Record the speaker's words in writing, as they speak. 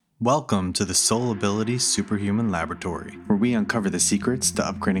Welcome to the Soul Ability Superhuman Laboratory, where we uncover the secrets to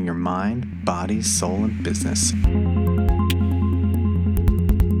upgrading your mind, body, soul, and business.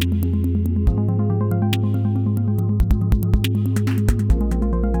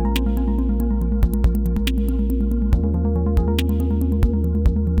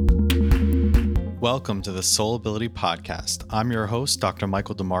 Welcome to the Soul Ability Podcast. I'm your host, Dr.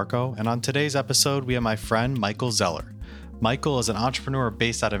 Michael DeMarco, and on today's episode, we have my friend Michael Zeller. Michael is an entrepreneur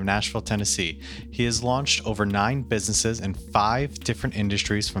based out of Nashville, Tennessee. He has launched over 9 businesses in 5 different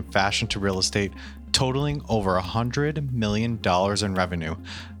industries from fashion to real estate, totaling over $100 million in revenue.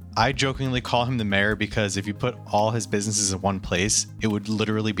 I jokingly call him the mayor because if you put all his businesses in one place, it would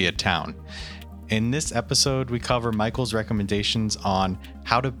literally be a town. In this episode, we cover Michael's recommendations on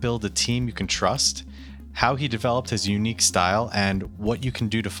how to build a team you can trust, how he developed his unique style, and what you can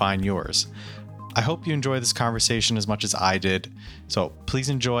do to find yours. I hope you enjoy this conversation as much as I did. So please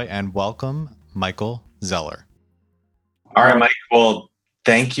enjoy and welcome Michael Zeller. All right, Mike. Well,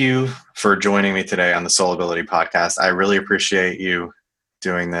 thank you for joining me today on the Soul Ability Podcast. I really appreciate you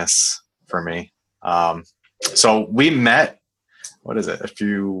doing this for me. So we met, what is it, a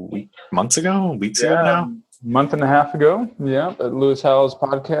few weeks ago now? Month and a half ago, at Lewis Howes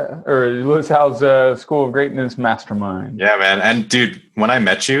podcast or Lewis Howes School of Greatness Mastermind. Yeah, man. And dude, when I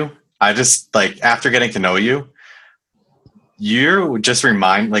met you, I just after getting to know you, you just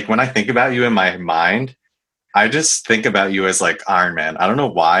remind, when I think about you in my mind, I just think about you as Iron Man. I don't know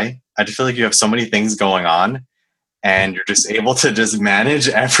why. I just feel like you have so many things going on and you're just able to just manage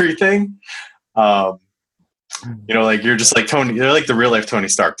everything. You're just like Tony, you're like the real life Tony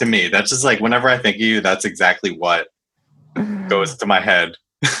Stark to me. That's just whenever I think of you, that's exactly what goes to my head.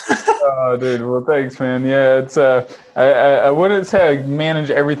 Oh, dude. Well, thanks, man. Yeah, it's I wouldn't say I manage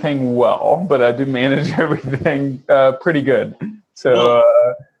everything well, but I do manage everything pretty good. So,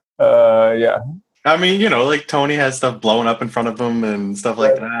 yeah. I mean, Tony has stuff blowing up in front of him and stuff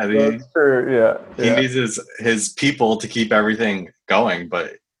like that. That's true. Yeah. He needs his people to keep everything going,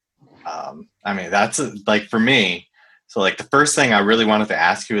 but I mean, that's for me. So the first thing I really wanted to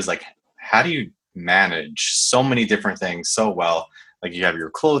ask you is how do you manage so many different things so well? You have your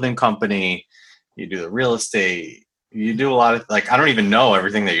clothing company, you do the real estate, you do a lot of I don't even know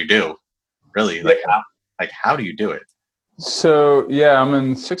everything that you do, really. How do you do it? So yeah, I'm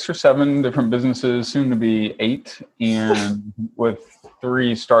in 6 or 7 different businesses, soon to be 8, and with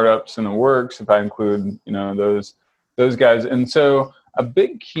 3 startups in the works, if I include those guys. And so a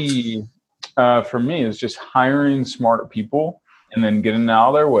big key for me is just hiring smart people and then getting out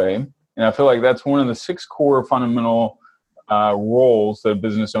of their way. And I feel like that's one of the 6 core fundamental roles that a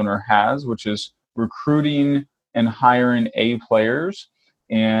business owner has, which is recruiting and hiring A players.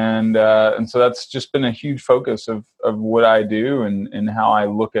 And so that's just been a huge focus of what I do and how I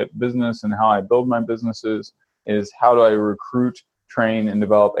look at business and how I build my businesses is how do I recruit, train, and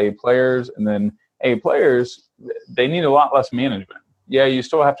develop A players. And then A players, they need a lot less management. Yeah, you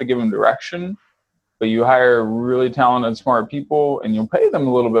still have to give them direction, but you hire really talented, smart people, and you'll pay them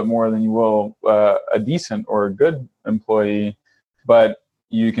a little bit more than you will a decent or a good employee, but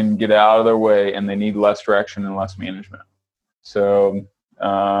you can get out of their way, and they need less direction and less management. So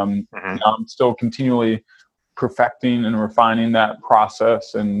I'm still continually perfecting and refining that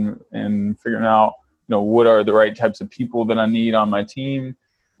process and figuring out, what are the right types of people that I need on my team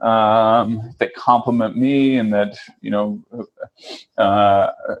that complement me and that,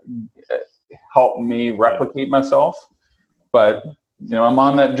 help me replicate myself. But I'm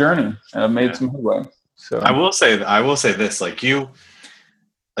on that journey and I've made some headway. So I will say this, you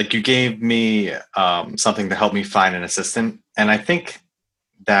gave me something to help me find an assistant, and I think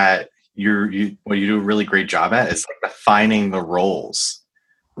that what you do a really great job at is defining the roles.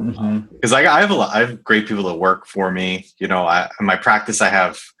 Because I have great people that work for me. In my practice, I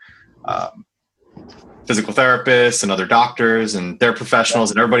have physical therapists and other doctors, and they're professionals,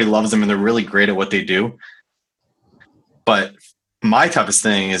 and everybody loves them, and they're really great at what they do. But my toughest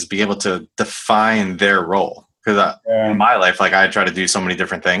thing is be able to define their role. Because in my life, I try to do so many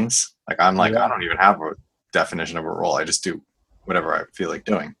different things. I don't even have a definition of a role. I just do whatever I feel like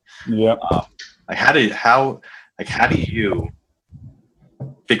doing. Yeah. How do you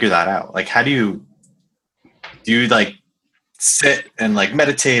figure that out? How do you sit and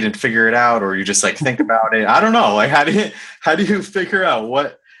meditate and figure it out, or you just think about it? I don't know. How do you figure out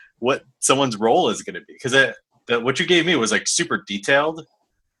what someone's role is going to be? Because what you gave me was super detailed,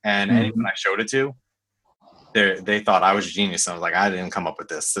 and anyone I showed it to, they thought I was a genius. And I was I didn't come up with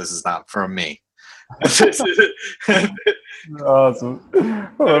this. This is not from me. Awesome.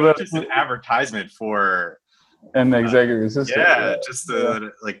 Well, just an advertisement for an executive assistant. Yeah, just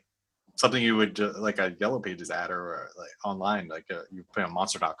something you would like a Yellow Pages ad or like online, like you put on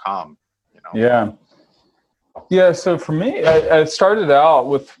Monster.com, Yeah. Yeah. So for me, I started out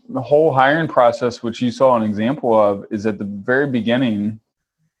with the whole hiring process, which you saw an example of, is at the very beginning.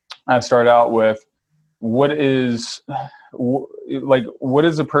 I start out with what is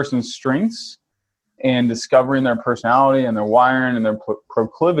a person's strengths and discovering their personality and their wiring and their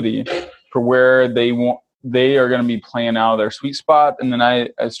proclivity for where they are going to be playing out of their sweet spot. And then I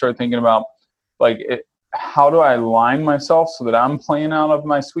started thinking about how do I align myself so that I'm playing out of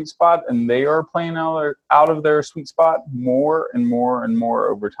my sweet spot and they are playing out of their sweet spot more and more and more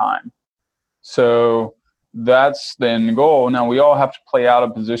over time. So that's the end goal. Now we all have to play out a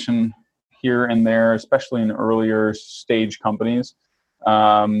position here and there, especially in earlier stage companies.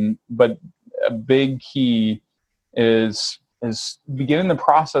 But a big key is beginning the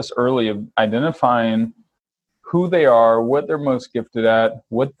process early of identifying who they are, what they're most gifted at,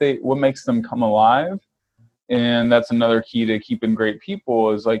 what makes them come alive. And that's another key to keeping great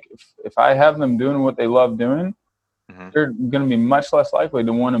people is like, if I have them doing what they love doing, they're going to be much less likely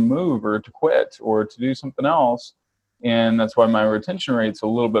to want to move or to quit or to do something else. And that's why my retention rate's a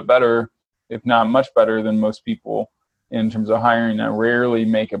little bit better, if not much better than most people in terms of hiring. I rarely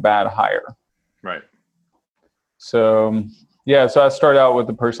make a bad hire. Right. So, yeah, so I start out with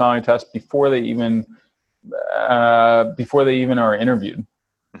the personality test before they even are interviewed.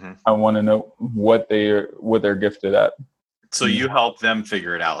 I want to know what they're gifted at. So you help them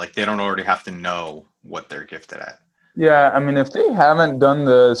figure it out. Like they don't already have to know what they're gifted at. Yeah, I mean, if they haven't done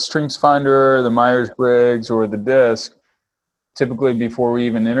the Strengths Finder, the Myers-Briggs, or the DISC, typically before we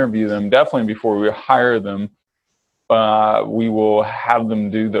even interview them, definitely before we hire them, we will have them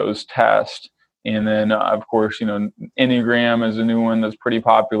do those tests. And then, of course, Enneagram is a new one that's pretty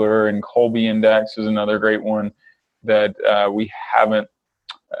popular, and Kolbe Index is another great one that we haven't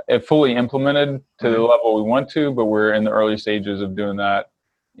fully implemented to the level we want to, but we're in the early stages of doing that.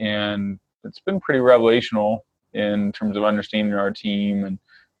 And it's been pretty revelational in terms of understanding our team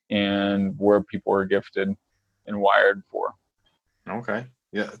and where people are gifted and wired for. Okay.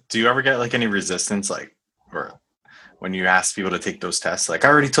 Yeah. Do you ever get like any resistance, like, or when you ask people to take those tests, like I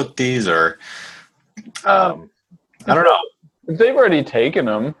already took these, or I don't know. If they've already taken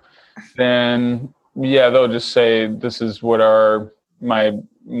them, then yeah, they'll just say, this is what my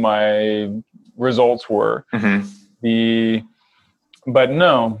results were. But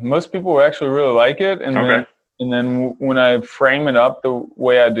no, most people actually really like it. And then when I frame it up the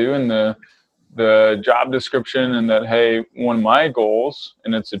way I do in the job description, and that, hey, one of my goals,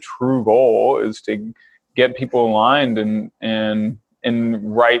 and it's a true goal, is to get people aligned and in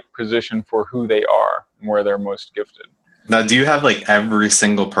right position for who they are and where they're most gifted. Now, do you have like every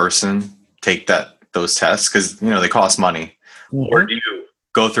single person take those tests? Because they cost money. Or do you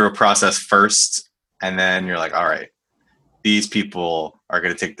go through a process first and then you're like, all right, these people are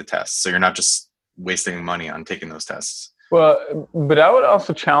going to take the test, so you're not just wasting money on taking those tests? Well, but I would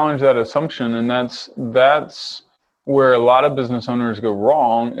also challenge that assumption, and that's where a lot of business owners go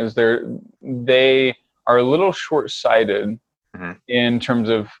wrong, is they are a little short-sighted in terms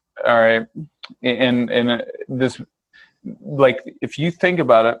of, all right, and this, like, if you think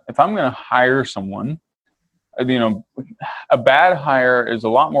about it, if I'm going to hire someone, a bad hire is a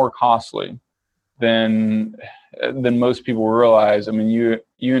lot more costly than most people realize. I mean,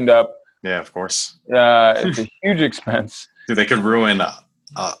 you end up, yeah, of course, it's a huge expense. Dude, they could ruin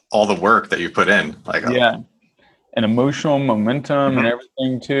all the work that you put in, like and emotional momentum and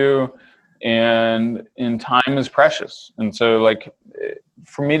everything too. And time is precious. And so, like,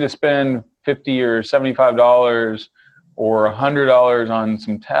 for me to spend $50 or $75 or $100 on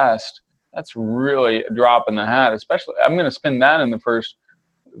some tests, that's really a drop in the hat. Especially, I'm going to spend that in the first,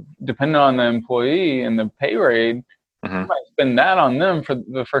 depending on the employee and the pay rate, I might spend that on them for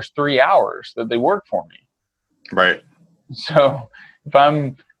the first 3 hours that they work for me. Right. So if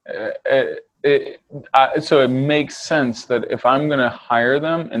I'm, so it makes sense that if I'm going to hire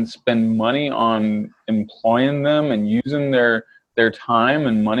them and spend money on employing them and using their time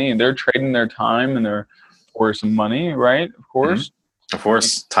and money, and they're trading their time and for some money, right? Of course. Of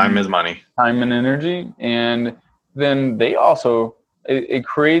course, time is money. Time and energy. And then they also, it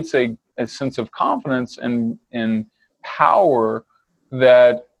creates a sense of confidence and power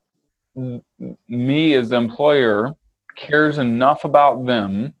that me as the employer cares enough about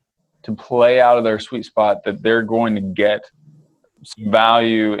them to play out of their sweet spot that they're going to get some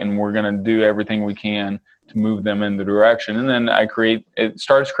value, and we're going to do everything we can to move them in the direction. And then it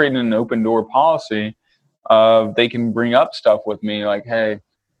starts creating an open door policy of they can bring up stuff with me like, hey,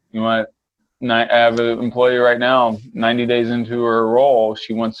 you know what, I have an employee right now, 90 days into her role,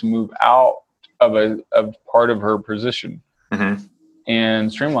 she wants to move out of part of her position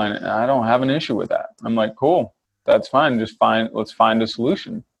and streamline it. And I don't have an issue with that. I'm like, cool, that's fine. Let's find a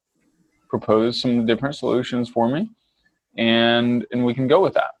solution. Propose some different solutions for me, and we can go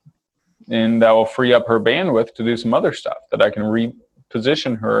with that. And that will free up her bandwidth to do some other stuff that I can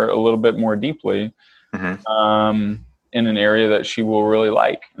reposition her a little bit more deeply in an area that she will really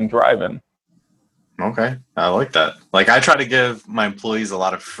like and thrive in. Okay. I like that. Like, I try to give my employees a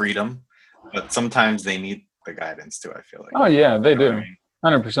lot of freedom, but sometimes they need the guidance too, I feel like. Oh yeah, they do.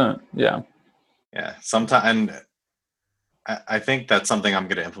 100%. Yeah. Yeah. Sometimes, and I think that's something I'm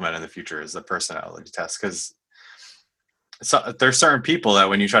going to implement in the future is the personality test, because there's certain people that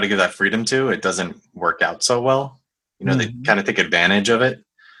when you try to give that freedom to, it doesn't work out so well. You know, they kind of take advantage of it,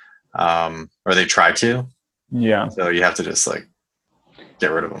 or they try to. Yeah. So you have to just like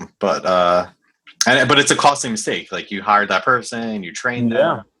get rid of them. But but it's a costly mistake. Like, you hired that person, you trained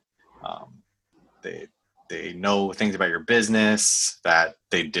them. They know things about your business that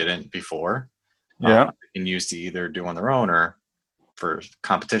they didn't before. They can use to either do on their own or for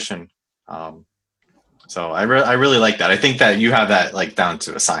competition. So I really like that. I think that you have that like down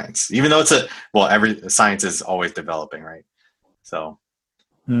to a science, even though every science is always developing, right? So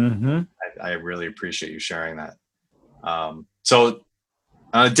I really appreciate you sharing that. So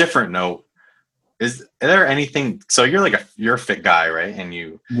on a different note, is there anything, so you're a fit guy, right? And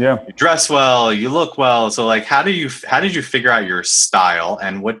you dress well, you look well. So like, how did you figure out your style,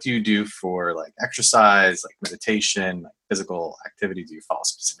 and what do you do for like exercise, like meditation, like physical activity? Do you follow a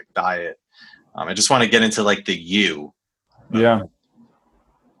specific diet? I just want to get into like the you. Yeah,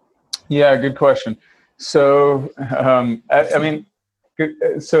 good question. So, I mean,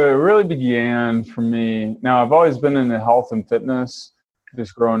 so it really began for me. Now, I've always been into health and fitness,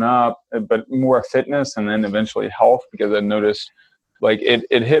 just growing up, but more fitness and then eventually health, because I noticed like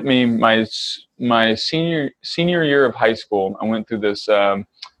it hit me my senior year of high school. I went through this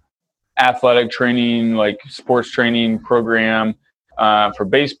athletic training, like sports training program for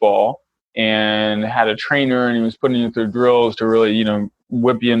baseball, and had a trainer, and he was putting you through drills to really, you know,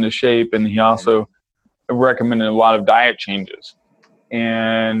 whip you into shape. And he also recommended a lot of diet changes.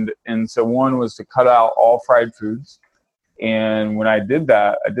 And so one was to cut out all fried foods. And when I did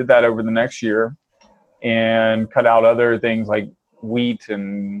that over the next year, and cut out other things like wheat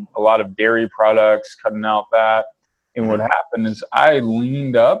and a lot of dairy products, cutting out that. And what happened is I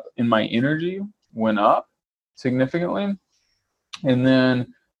leaned up and my energy went up significantly. And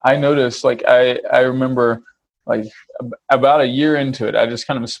then I noticed, like, I remember like about a year into it, I just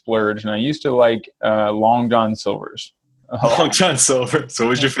kind of splurged, and I used to like Long John Silver's. Long John Silver. So what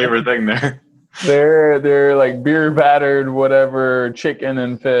was your favorite thing there? They're like beer battered, whatever, chicken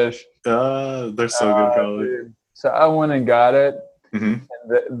and fish. They're so good, probably. So I went and got it. And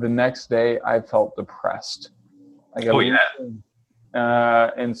the next day I felt depressed. Like,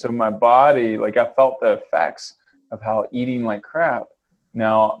 and so my body, like, I felt the effects of how eating like crap.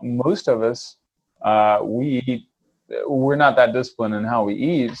 Now, most of us, we're not that disciplined in how we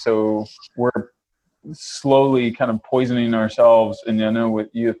eat, so we're slowly kind of poisoning ourselves. And I know with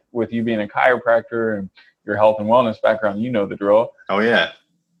you being a chiropractor and your health and wellness background, you know the drill. Oh yeah.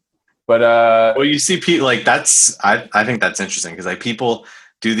 But well, you see people like that's I think that's interesting, because like people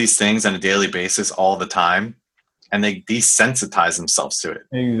do these things on a daily basis all the time, and they desensitize themselves to it.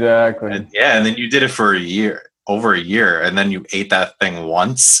 Exactly. And then you did it for over a year, and then you ate that thing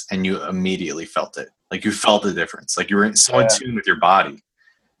once and you immediately felt it. Like, you felt the difference. Like, you were so in tune with your body.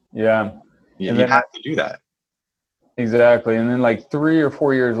 Yeah. You have to do that. Exactly. And then like 3 or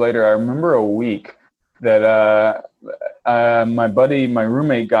 4 years later, I remember a week that my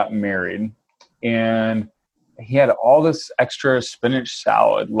roommate got married, and he had all this extra spinach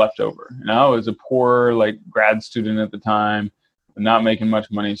salad left over. And I was a poor like grad student at the time, not making much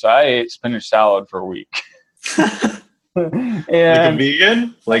money. So I ate spinach salad for a week. And, like a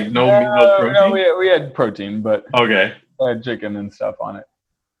vegan? Like no protein? No, we had protein, but okay. I had chicken and stuff on it.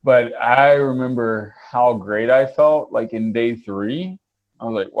 But I remember how great I felt. Like in day 3, I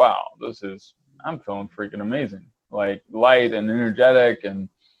was like, wow, I'm feeling freaking amazing. Like light and energetic.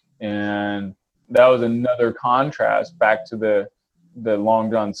 And that was another contrast back to the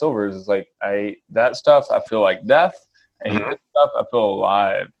Long John Silver's. It's like, I ate that stuff, I feel like death. I ate this stuff, I feel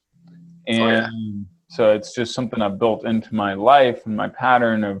alive. And so it's just something I built into my life and my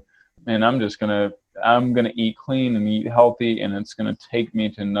pattern of, man, I'm going to eat clean and eat healthy, and it's going to take me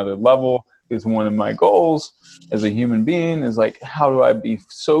to another level. Because one of my goals as a human being is like, how do I be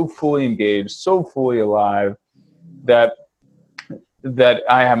so fully engaged, so fully alive that that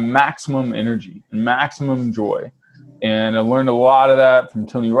I have maximum energy and maximum joy. And I learned a lot of that from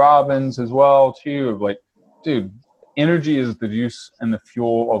Tony Robbins as well too, of like, dude, energy is the juice and the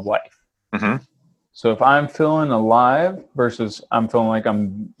fuel of life. Mm-hmm. So if I'm feeling alive versus I'm feeling like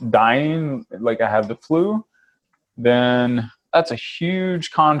I'm dying, like I have the flu, then that's a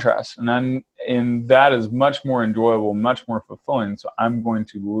huge contrast. And that is much more enjoyable, much more fulfilling. So I'm going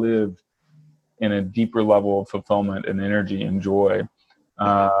to live in a deeper level of fulfillment and energy and joy.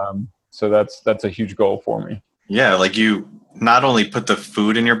 So that's a huge goal for me. Yeah, like you not only put the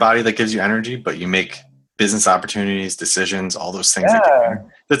food in your body that gives you energy, but you make business opportunities, decisions, all those things. Yeah.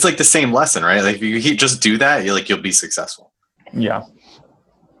 That's like the same lesson, right? Like if you just do that, you'll be successful. Yeah.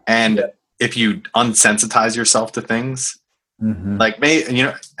 And if you unsensitize yourself to things, like when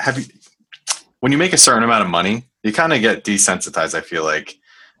you make a certain amount of money, you kind of get desensitized, I feel like,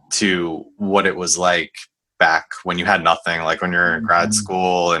 to what it was like back when you had nothing, like when you're in grad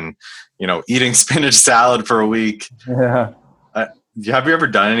school and, eating spinach salad for a week. Yeah. Have you ever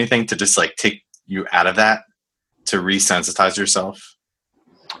done anything to just like take you out of that, to resensitize yourself?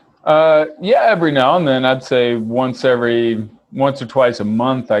 Yeah, every now and then. I'd say once or twice a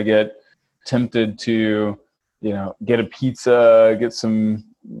month, I get tempted to, get a pizza, get some,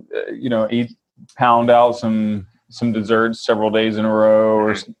 pound out some desserts several days in a row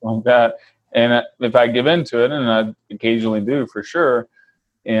or something like that. And if I give into it, and I occasionally do for sure,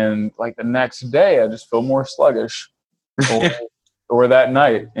 and like the next day I just feel more sluggish, or that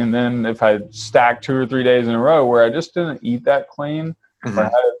night. And then if I stack 2 or 3 days in a row where I just didn't eat that clean,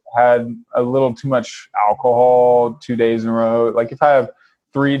 or had a little too much alcohol 2 days in a row, like if I have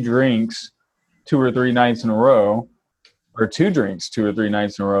 3 drinks 2 or 3 nights in a row, or 2 drinks 2 or 3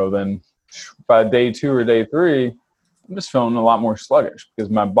 nights in a row, then by day 2 or day 3, I'm just feeling a lot more sluggish because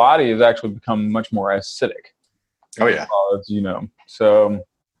my body has actually become much more acidic. Oh yeah. As so.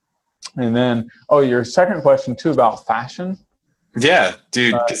 And then, your second question too about fashion. Yeah,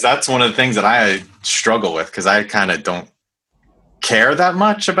 dude, because that's one of the things that I struggle with, because I kind of don't care that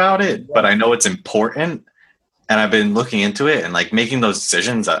much about it, but I know it's important. And I've been looking into it and like making those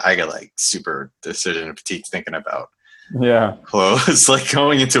decisions. I get like super decision fatigue thinking about clothes, like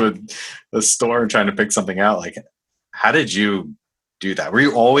going into a store and trying to pick something out. Like, how did you do that? Were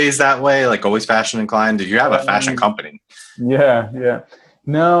you always that way? Like always fashion inclined? Did you have a fashion company? Yeah.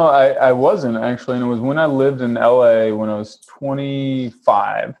 No, I wasn't actually. And it was when I lived in LA when I was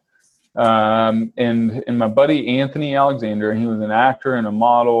 25. And my buddy, Anthony Alexander, he was an actor and a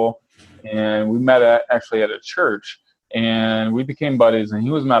model. And we met actually at a church, and we became buddies, and he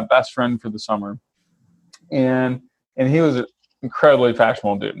was my best friend for the summer. And he was an incredibly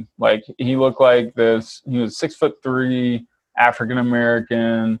fashionable dude. Like he looked like this. He was 6'3",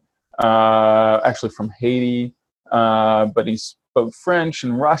 African-American, actually from Haiti. But he spoke French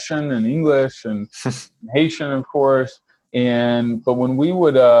and Russian and English and Haitian, of course. But when we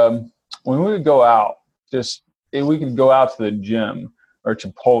would go out, we could go out to the gym or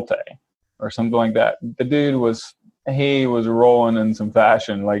Chipotle or something like that. The dude was rolling in some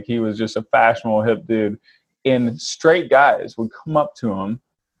fashion. Like he was just a fashionable hip dude. And straight guys would come up to him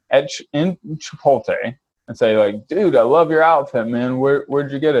in Chipotle and say like, dude, I love your outfit, man.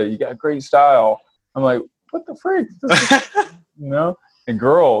 Where'd you get it? You got great style. I'm like, what the freak? And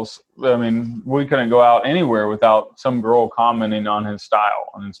girls, I mean, we couldn't go out anywhere without some girl commenting on his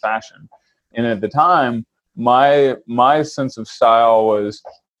style, on his fashion. And at the time, my sense of style was,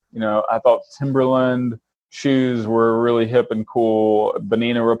 I thought Timberland shoes were really hip and cool.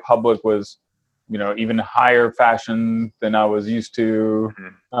 Banana Republic was, even higher fashion than I was used to.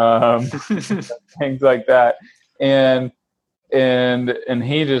 Things like that. And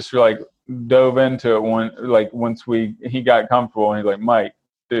he just like dove into it once he got comfortable, and he's like, Mike,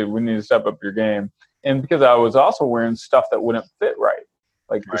 dude, we need to step up your game. And because I was also wearing stuff that wouldn't fit right.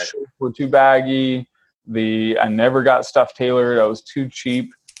 Like the shirts were too baggy. I never got stuff tailored. I was too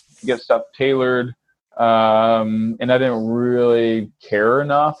cheap to get stuff tailored. And I didn't really care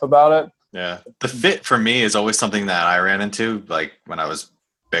enough about it. Yeah. The fit for me is always something that I ran into, like when I was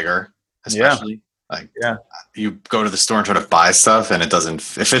bigger, especially. You go to the store and try to buy stuff and it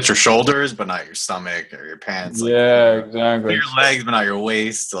fits your shoulders, but not your stomach or your pants. Exactly. Your legs, but not your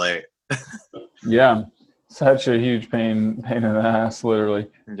waist. Like, such a huge pain in the ass, literally.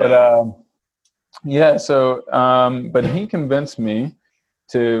 Yeah. But he convinced me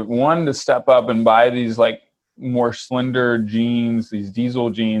to step up and buy these like more slender jeans, these diesel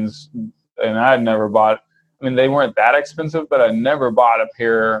jeans. And I had never bought, they weren't that expensive, but I never bought a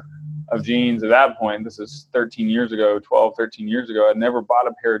pair of jeans at that point. This is 13 years ago. I'd never bought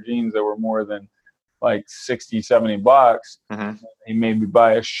a pair of jeans that were more than like 60, $70. Mm-hmm. He made me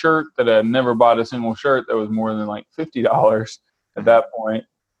buy a shirt that I had never bought a single shirt that was more than like $50 at that point.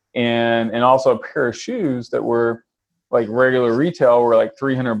 And also a pair of shoes that were like regular retail were like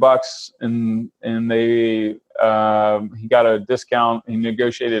 $300, and they he got a discount. He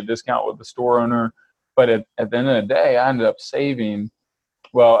negotiated a discount with the store owner, but at the end of the day, I ended up spending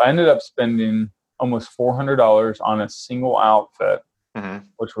almost $400 on a single outfit,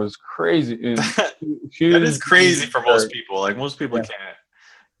 which was crazy. That is crazy for most people. Like most people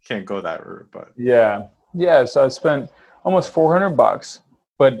can't go that route, but yeah. So I spent almost $400,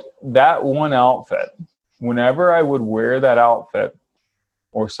 but that one outfit, whenever I would wear that outfit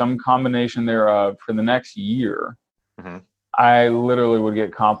or some combination thereof for the next year, I literally would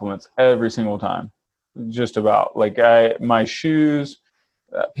get compliments every single time. Just about. Like my shoes,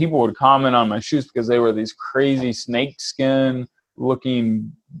 people would comment on my shoes because they were these crazy snake skin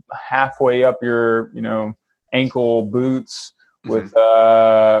looking halfway up your, ankle boots with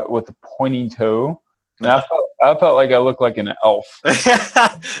a pointy toe. And I felt like I looked like an elf.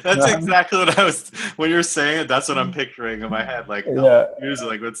 That's exactly what when you're saying it, that's what I'm picturing in my head. Like, music,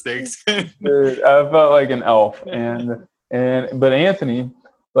 like with snakes. Dude, I felt like an elf. But Anthony,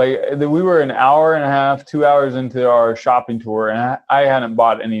 like we were an hour and a half, 2 hours into our shopping tour, and I hadn't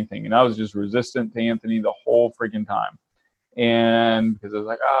bought anything. And I was just resistant to Anthony the whole freaking time. And because I was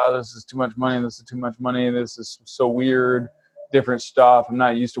like, this is too much money. This is too much money. This is so weird. Different stuff. I'm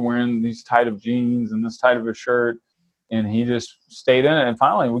not used to wearing these tight of jeans and this tight of a shirt. And he just stayed in it. And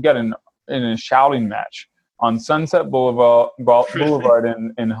finally, we got in a shouting match on Sunset Boulevard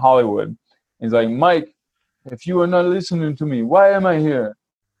in Hollywood. He's like, Mike, if you are not listening to me, why am I here?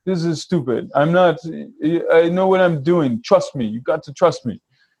 This is stupid. I know what I'm doing. Trust me. You got to trust me.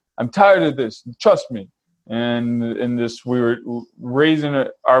 I'm tired of this. Trust me. And this, we were raising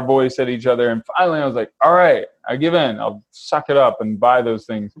our voice at each other. And finally I was like, all right, I give in. I'll suck it up and buy those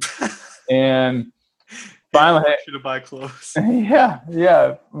things. And finally, I should have buy clothes.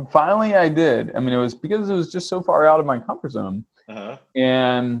 Yeah. Finally I did. I mean, it was because it was just so far out of my comfort zone.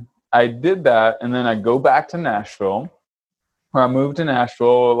 And I did that. And then I go back to Nashville, or I moved to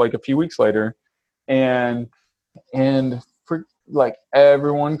Nashville like a few weeks later, and for like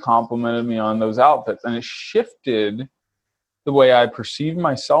everyone complimented me on those outfits, and it shifted the way I perceived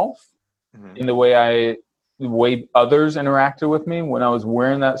myself, in the way others interacted with me when I was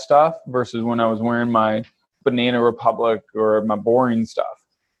wearing that stuff versus when I was wearing my Banana Republic or my boring stuff.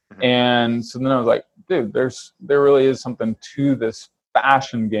 And so then I was like, dude, there really is something to this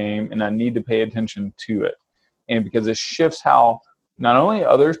fashion game, and I need to pay attention to it. And because it shifts how not only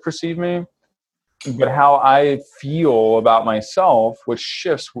others perceive me, but how I feel about myself, which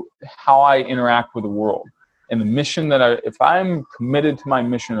shifts how I interact with the world. And the mission that if I'm committed to my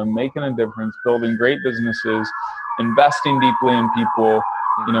mission of making a difference, building great businesses, investing deeply in people,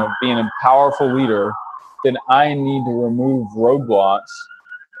 being a powerful leader, then I need to remove roadblocks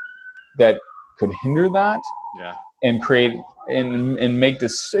that could hinder that, and create and make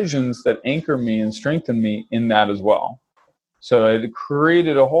decisions that anchor me and strengthen me in that as well. So it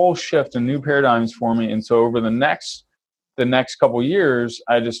created a whole shift in new paradigms for me. And so over the next couple of years,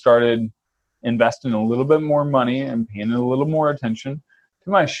 I just started investing a little bit more money and paying a little more attention to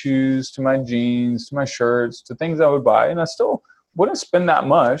my shoes, to my jeans, to my shirts, to things I would buy. And I still wouldn't spend that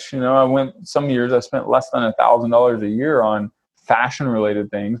much. Some years I spent less than $1,000 a year on fashion related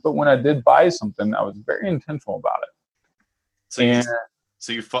things. But when I did buy something, I was very intentional about it.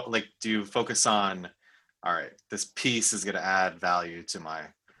 Do you focus on, all right, this piece is going to add value to my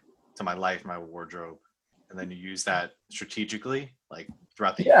life, my wardrobe, and then you use that strategically, like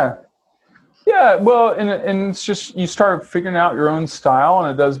throughout the year? Yeah. Well, and it's just, you start figuring out your own style,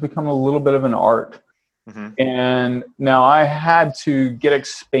 and it does become a little bit of an art. And now I had to get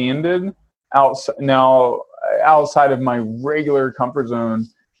expanded outside of my regular comfort zone.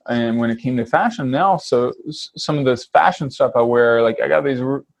 And when it came to fashion now, so some of this fashion stuff I wear, like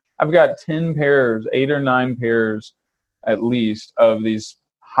I've got 10 pairs, 8 or 9 pairs at least of these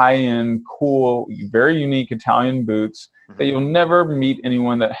high-end, cool, very unique Italian boots that you'll never meet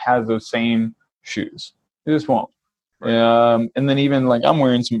anyone that has those same shoes. You just won't. And then even like I'm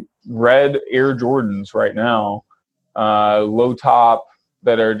wearing some red Air Jordans right now, low top,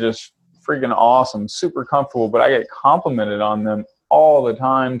 that are just freaking awesome, super comfortable, but I get complimented on them all the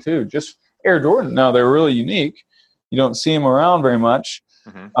time too. Just Air Jordan. Now they're really unique. You don't see them around very much.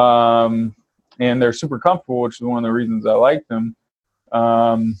 And they're super comfortable, which is one of the reasons I like them.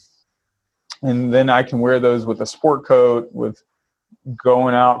 And then I can wear those with a sport coat, with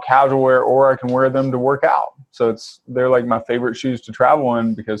going out casual wear, or I can wear them to work out. So they're like my favorite shoes to travel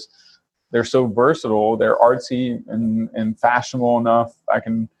in, because they're so versatile. They're artsy and fashionable enough. I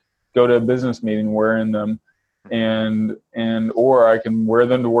can go to a business meeting wearing them, and or I can wear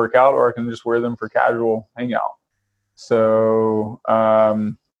them to work out, or I can just wear them for casual hangout. So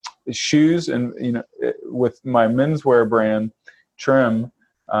shoes, and with my menswear brand Trim,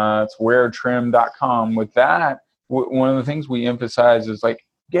 it's weartrim.com. With that, one of the things we emphasize is like,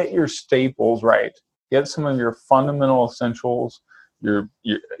 get your staples right. Get some of your fundamental essentials.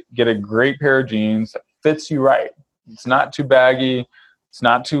 Get a great pair of jeans that fits you right. It's not too baggy. It's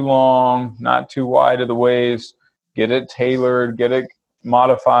not too long, not too wide at the waist. Get it tailored, get it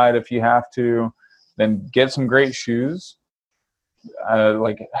modified if you have to. Then get some great shoes.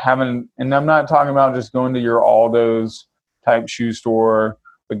 And I'm not talking about just going to your Aldo's type shoe store,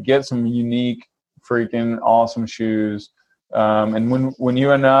 but get some unique, freaking awesome shoes. And when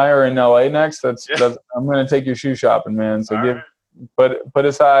you and I are in LA next, that's I'm going to take you shoe shopping, man. So put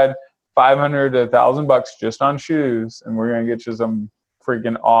aside $500 to $1,000 just on shoes, and we're going to get you some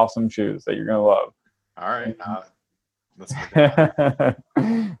freaking awesome shoes that you're going to love. All right. That's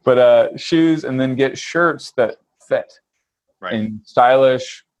But shoes, and then get shirts that fit. Right. And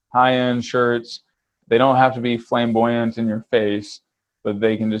stylish, high-end shirts. They don't have to be flamboyant in your face, but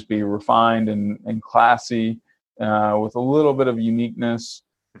they can just be refined and classy, with a little bit of uniqueness,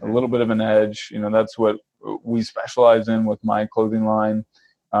 a little bit of an edge. That's what we specialize in with my clothing line,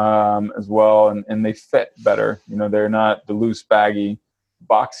 as well. And they fit better. They're not the loose, baggy,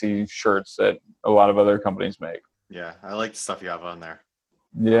 boxy shirts that a lot of other companies make. Yeah, I like the stuff you have on there.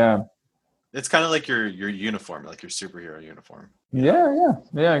 Yeah. It's kind of like your uniform, like your superhero uniform. Yeah,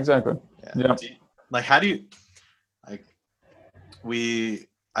 exactly. Yeah. How do you,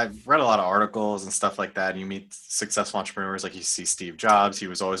 I've read a lot of articles and stuff like that. And you meet successful entrepreneurs, like you see Steve Jobs. He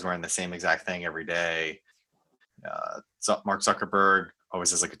was always wearing the same exact thing every day. Mark Zuckerberg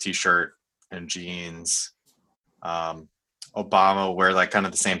always has like a t-shirt and jeans. Obama wear like kind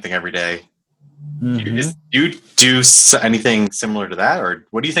of the same thing every day. Mm-hmm. Do you do anything similar to that, or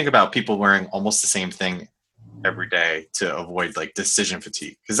what do you think about people wearing almost the same thing every day to avoid like decision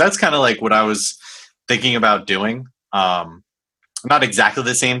fatigue? Because that's kind of like what I was thinking about doing. Not exactly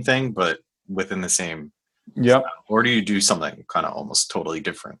the same thing, but within the same. Yep. Style. Or do you do something kind of almost totally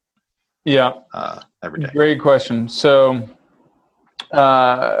different? Yeah. Every day. Great question. So,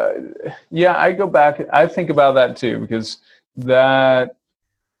 I go back. I think about that too, because that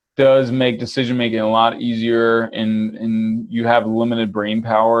does make decision making a lot easier, and you have limited brain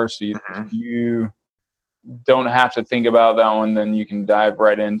power, so you don't have to think about that one. Then you can dive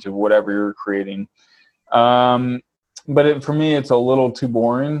right into whatever you're creating. But for me, it's a little too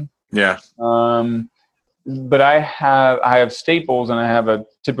boring. Yeah. But I have staples, and I have a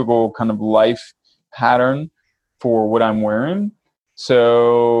typical kind of life pattern for what I'm wearing.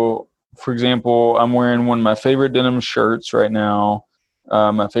 So, for example, I'm wearing one of my favorite denim shirts right now.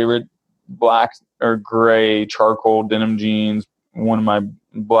 My favorite black or gray charcoal denim jeans, one of my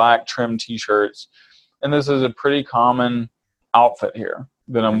black trim t-shirts. And this is a pretty common outfit here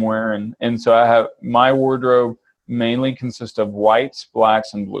that I'm wearing. And so I have my wardrobe mainly consists of whites,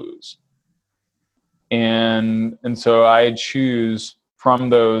 blacks, and blues. And so I choose from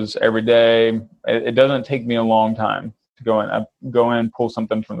those every day. It doesn't take me a long time to go in. I go in, pull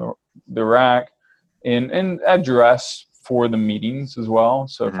something from the rack, and I dress for the meetings as well.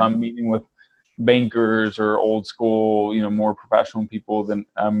 So if I'm meeting with bankers or old school, more professional people, then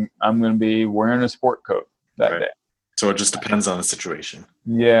I'm going to be wearing a sport coat that day. So it just depends on the situation.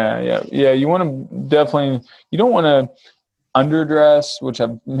 Yeah. You want to definitely, you don't want to underdress, which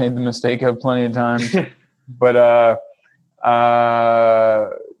I've made the mistake of plenty of times, but,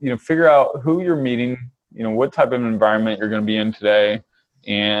 figure out who you're meeting, what type of environment you're going to be in today,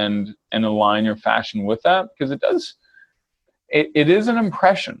 and align your fashion with that, because it is an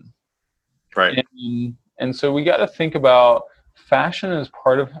impression. Right. And so we got to think about fashion as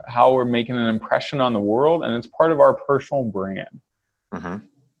part of how we're making an impression on the world, and it's part of our personal brand. Mm-hmm.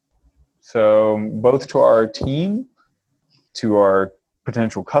 So both to our team, to our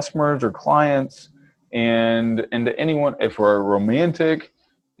potential customers or clients, and to anyone, if we're romantic,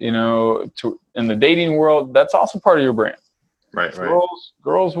 in the dating world, that's also part of your brand. Right.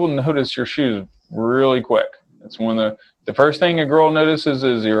 Girls will notice your shoes really quick. It's one of the first thing a girl notices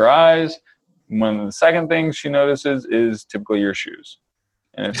is your eyes. One of the second things she notices is typically your shoes.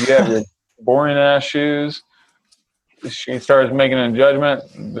 And if you have your boring ass shoes, she starts making a judgment.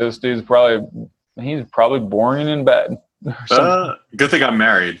 This dude's he's probably boring in bed. Good thing I'm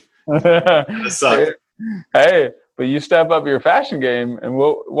married. Hey, but you step up your fashion game, and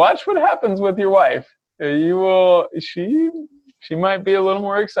we'll watch what happens with your wife. She she might be a little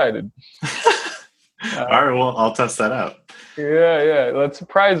more excited. All right, well, I'll test that out. Yeah. Let's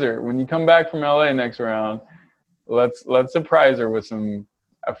surprise her when you come back from LA next round. Let's surprise her with a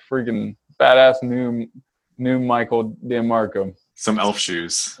freaking badass new Michael DeMarco. Some elf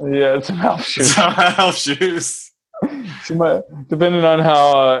shoes. Yeah, some elf shoes. Some elf shoes. She might, depending on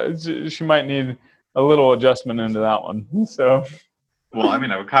how she might need a little adjustment into that one. So, well, I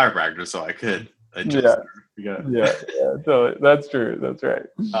mean, I'm a chiropractor, so I could adjust. Yeah. So that's true. That's right.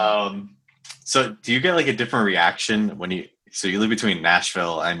 So, do you get like a different reaction when you live between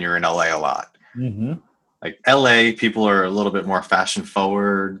Nashville and you're in LA a lot? Mm-hmm. Like LA, people are a little bit more fashion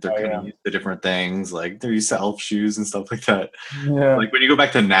forward. They're kind of used to different things. Like they're used to elf shoes and stuff like that. Yeah. Like when you go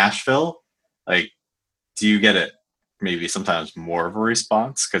back to Nashville, like, do you get it? Maybe sometimes more of a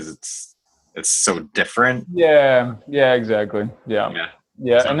response because it's so different. Yeah, exactly. Yeah.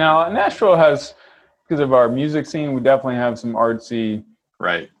 And now Nashville has, because of our music scene, we definitely have some artsy,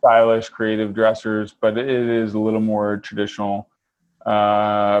 stylish, creative dressers, but it is a little more traditional.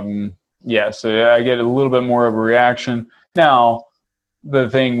 So I get a little bit more of a reaction. Now, the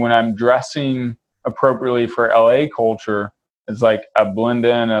thing when I'm dressing appropriately for LA culture is like I blend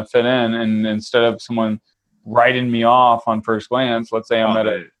in, I fit in, and instead of someone writing me off on first glance, let's say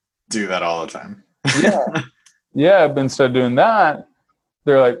I'm do that all the time. But instead of doing that,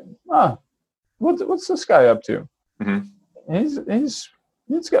 they're like, what's this guy up to? Mm-hmm.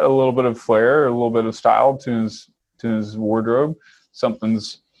 He's got a little bit of flair, a little bit of style to his wardrobe.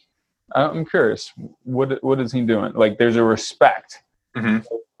 I'm curious, what is he doing? Like, there's a respect that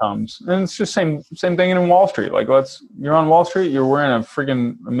comes, and it's just same thing in Wall Street. Like, you're on Wall Street, you're wearing a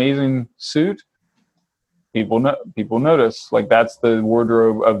freaking amazing suit. People notice. Like, that's the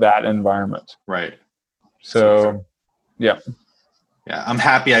wardrobe of that environment. Right. So, yeah. I'm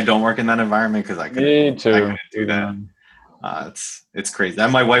happy I don't work in that environment because I couldn't do that. It's crazy.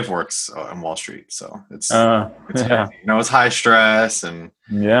 And my wife works on Wall Street, so it's crazy. It's high stress and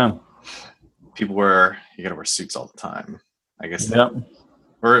people you gotta wear suits all the time. I guess.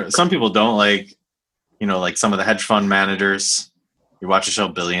 Or some people don't like some of the hedge fund managers. You watch the show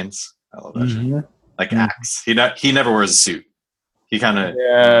Billions. I love that show. Like Axe. He never wears a suit. He kind of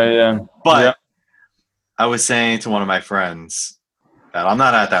But I was saying to one of my friends that I'm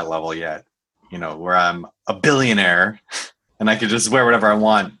not at that level yet. Where I'm a billionaire and I could just wear whatever I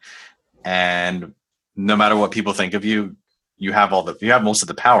want, and no matter what people think of you, you have most of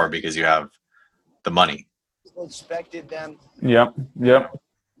the power because you have the money. Expected them. Yep,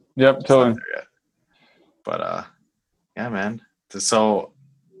 totally. But man. So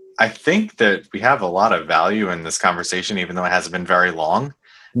I think that we have a lot of value in this conversation, even though it hasn't been very long.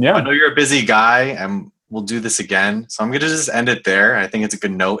 Yeah. I know you're a busy guy, and we'll do this again. So I'm going to just end it there. I think it's a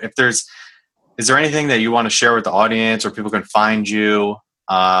good note. Is there anything that you want to share with the audience, or people can find you?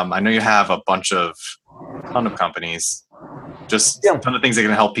 I know you have a ton of companies, just a ton of things that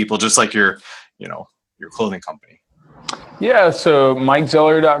can help people, just like your clothing company. Yeah, so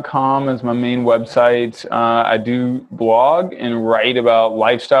MikeZeller.com is my main website. I do blog and write about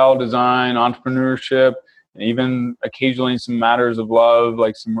lifestyle design, entrepreneurship, and even occasionally some matters of love,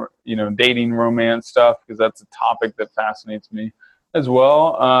 like some dating, romance stuff, because that's a topic that fascinates me as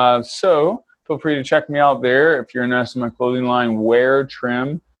well. So feel free to check me out there. If you're interested in my clothing line,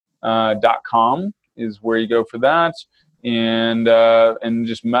 weartrim.com is where you go for that. And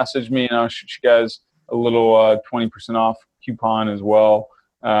just message me, and I'll shoot you guys a little 20% off coupon as well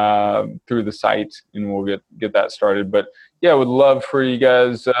through the site, and we'll get that started. But I would love for you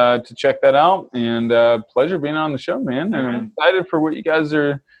guys to check that out, and pleasure being on the show, man. And I'm excited for what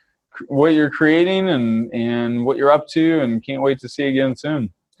you're creating and what you're up to, and can't wait to see you again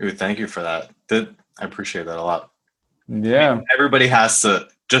soon. Dude, thank you for that. I appreciate that a lot. Yeah. Everybody has to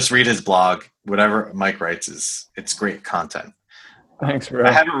just read his blog. Whatever Mike writes it's great content. Thanks, bro.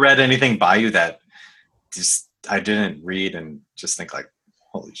 I haven't read anything by you that I didn't read and just think like,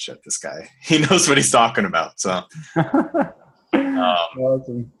 holy shit, this guy, he knows what he's talking about. So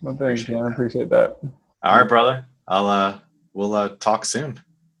awesome. Well, thanks, man. I appreciate that. All right, brother. We'll talk soon.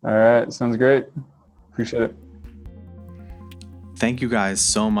 All right. Sounds great. Appreciate it. Thank you guys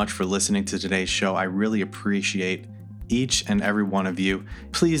so much for listening to today's show. I really appreciate each and every one of you.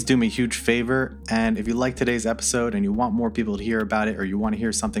 Please do me a huge favor, and if you like today's episode and you want more people to hear about it, or you want to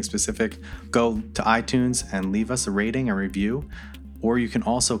hear something specific, go to iTunes and leave us a rating and review, or you can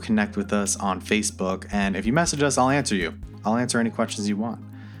also connect with us on Facebook, and if you message us, I'll answer you. I'll answer any questions you want.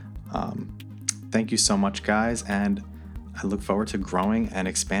 Thank you so much, guys, and I look forward to growing and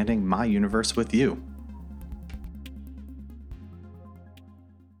expanding my universe with you.